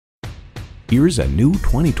Here's a new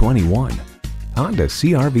 2021 Honda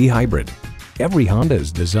CR-V Hybrid. Every Honda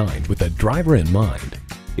is designed with the driver in mind.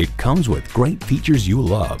 It comes with great features you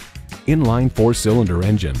love. Inline 4-cylinder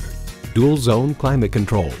engine, dual zone climate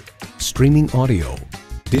control, streaming audio,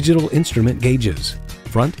 digital instrument gauges,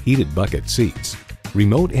 front heated bucket seats,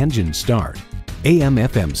 remote engine start,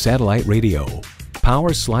 AM/FM satellite radio,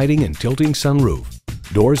 power sliding and tilting sunroof,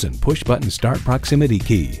 doors and push-button start proximity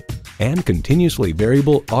key, and continuously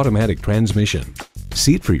variable automatic transmission.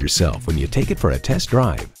 See it for yourself when you take it for a test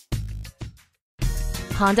drive.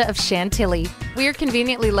 Honda of Chantilly. We're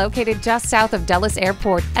conveniently located just south of Dulles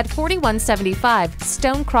Airport at 4175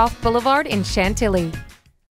 Stonecroft Boulevard in Chantilly.